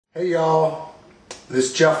Hey y'all,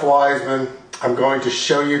 this is Jeff Wiseman. I'm going to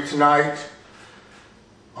show you tonight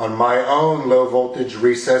on my own low voltage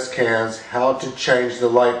recessed cans how to change the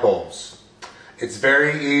light bulbs. It's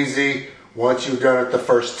very easy once you've done it the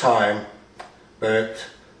first time, but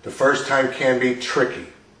the first time can be tricky.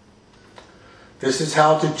 This is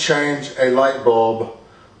how to change a light bulb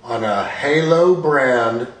on a Halo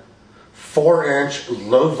brand 4-inch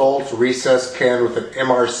low volt recessed can with an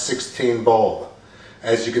MR16 bulb.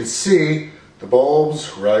 As you can see, the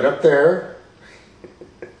bulbs right up there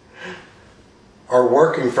are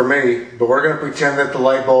working for me, but we're going to pretend that the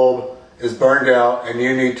light bulb is burned out and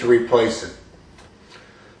you need to replace it.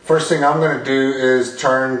 First thing I'm going to do is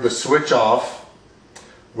turn the switch off.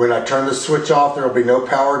 When I turn the switch off, there will be no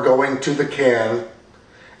power going to the can,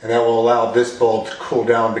 and that will allow this bulb to cool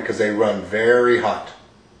down because they run very hot.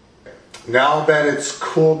 Now that it's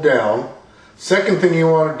cooled down, second thing you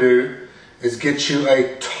want to do is get you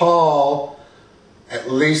a tall, at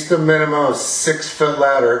least a minimum of 6-foot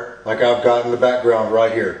ladder like I've got in the background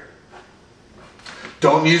right here.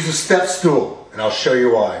 Don't use a step stool, and I'll show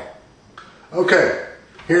you why. Okay,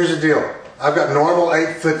 here's the deal. I've got normal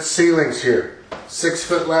 8-foot ceilings here,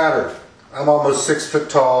 6-foot ladder. I'm almost 6 foot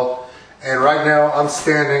tall, and right now I'm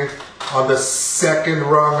standing on the second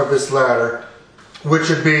rung of this ladder, which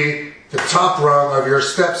would be the top rung of your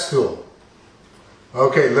step stool.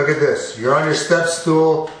 Okay, look at this. You're on your step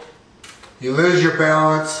stool, you lose your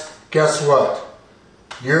balance. Guess what?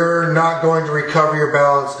 You're not going to recover your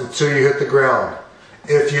balance until you hit the ground.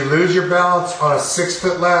 If you lose your balance on a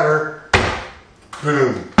 6-foot ladder,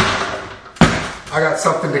 boom. I got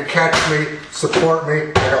something to catch me, support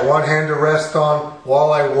me. I got one hand to rest on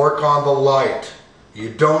while I work on the light.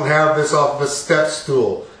 You don't have this off of a step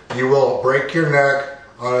stool. You will break your neck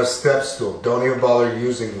on a step stool. Don't even bother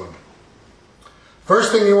using one.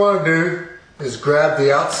 First thing you want to do is grab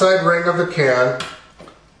the outside ring of the can.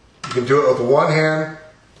 You can do it with one hand.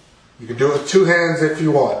 You can do it with 2 hands if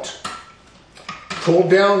you want. Pull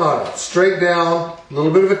down on it, straight down, a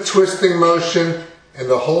little bit of a twisting motion, and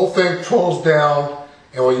the whole thing pulls down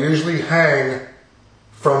and will usually hang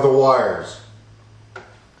from the wires.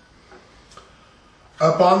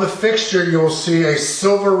 Up on the fixture you will see a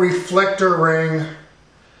silver reflector ring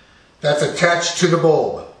that's attached to the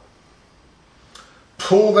bulb.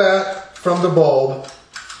 Pull that from the bulb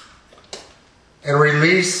and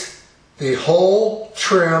release the whole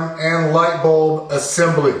trim and light bulb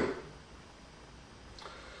assembly.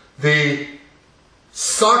 The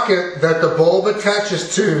socket that the bulb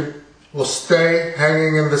attaches to will stay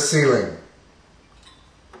hanging in the ceiling.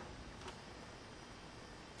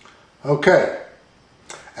 Okay,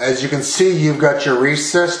 as you can see, you've got your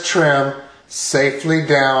recessed trim safely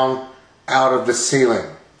down out of the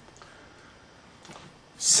ceiling.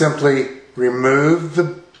 Simply remove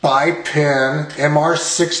the bi-pin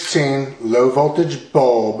MR16 low voltage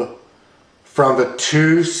bulb from the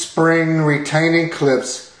 2 spring retaining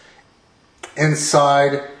clips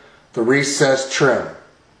inside the recessed trim.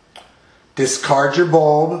 Discard your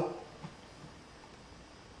bulb.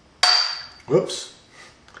 Whoops.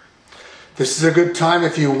 This is a good time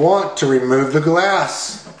if you want to remove the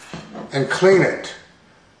glass and clean it.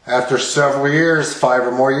 After several years, 5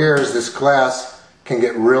 or more years, this glass can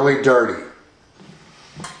get really dirty.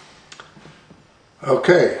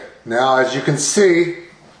 Okay, now as you can see,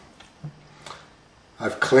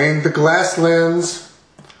 I've cleaned the glass lens.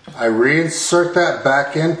 I reinsert that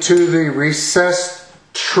back into the recessed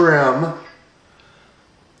trim.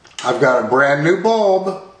 I've got a brand new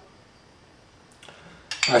bulb.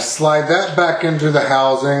 I slide that back into the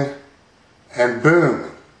housing, and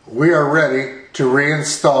boom, we are ready to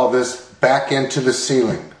reinstall this back into the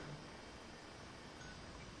ceiling.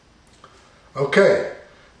 Okay,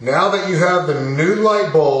 now that you have the new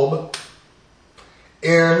light bulb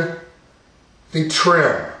in the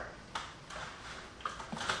trim,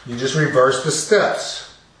 you just reverse the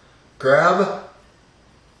steps. Grab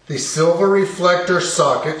the silver reflector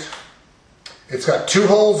socket. It's got 2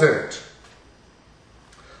 holes in it.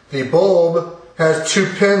 The bulb has 2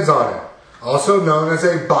 pins on it, also known as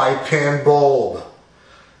a bi-pin bulb.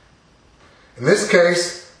 In this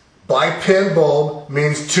case, bi-pin bulb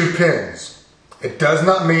means 2 pins. It does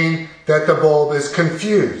not mean that the bulb is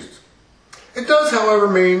confused. It does, however,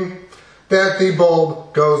 mean that the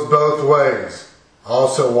bulb goes both ways.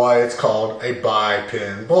 Also why it's called a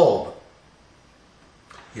bi-pin bulb.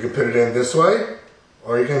 You can put it in this way,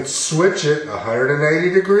 or you can switch it 180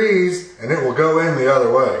 degrees and it will go in the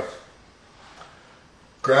other way.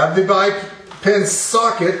 Grab the bi-pin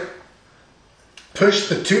socket, push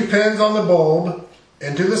the 2 pins on the bulb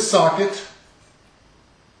into the socket,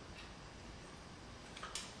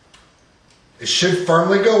 It should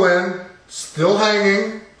firmly go in, still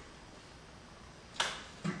hanging.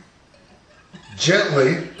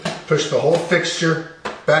 Gently push the whole fixture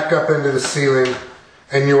back up into the ceiling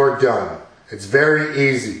and you're done. It's very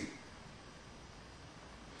easy.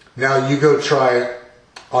 Now you go try it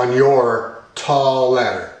on your tall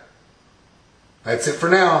ladder. That's it for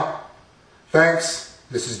now. Thanks.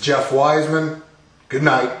 This is Jeff Wiseman. Good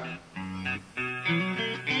night.